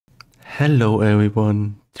Hello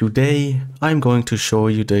everyone, today I'm going to show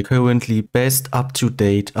you the currently best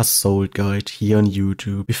up-to-date assault guide here on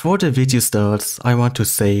YouTube. Before the video starts, I want to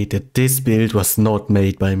say that this build was not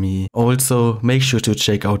made by me. Also, make sure to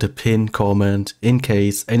check out the pinned comment in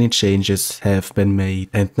case any changes have been made.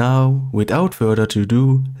 And now, without further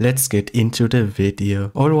ado, let's get into the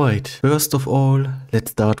video. Alright, first of all,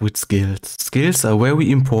 let's start with skills. Skills are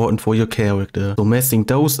very important for your character, so messing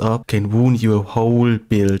those up can ruin your whole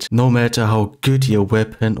build, no matter how good your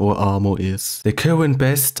weapon or armor is. The current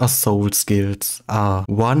best assault skills are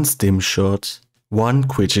 1 Stim Shot, 1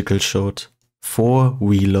 Critical Shot, 4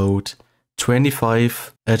 Reload,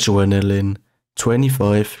 25 Adrenaline,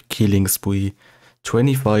 25 Killing Spree,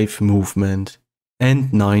 25 Movement,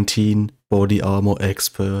 and 19 Body Armor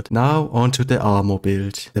Expert. Now onto the armor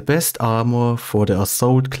build. The best armor for the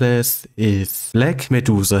assault class is Black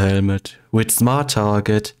Medusa helmet with smart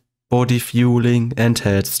target, body fueling and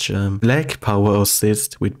Hazchem. Black power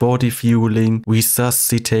assist with body fueling,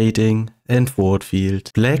 resuscitating and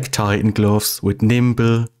Fortfield. Black Titan gloves with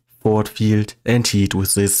Nimble, Fortfield and heat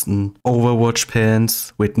resistant. Overwatch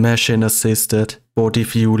pants with machine assisted, body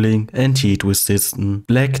fueling and heat resistant.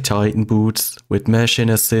 Black Titan boots with machine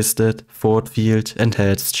assisted, Fortfield and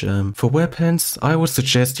Hazchem. For weapons, I would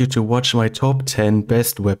suggest you to watch my top 10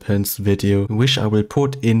 best weapons video, which I will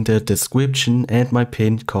put in the description and my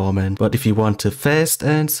pinned comment. But if you want a fast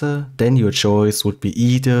answer, then your choice would be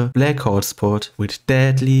either Black Hotspot with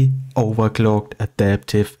deadly, overclocked,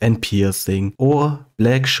 adaptive and piercing, or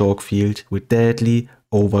Black Shockfield with deadly,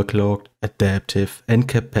 overclocked, adaptive and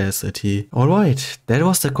capacity. Alright, that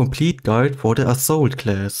was the complete guide for the assault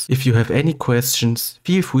class. If you have any questions,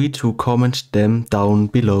 feel free to comment them down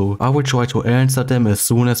below. I will try to answer them as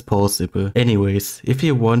soon as possible. Anyways, if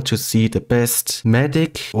you want to see the best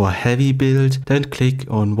medic or heavy build, then click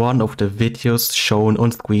on one of the videos shown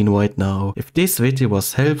on screen right now. If this video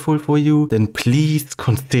was helpful for you, then please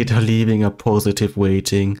consider leaving a positive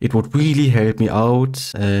rating. It would really help me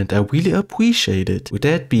out and I really appreciate it. With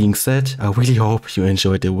that being said, I really hope you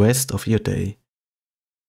enjoy the rest of your day.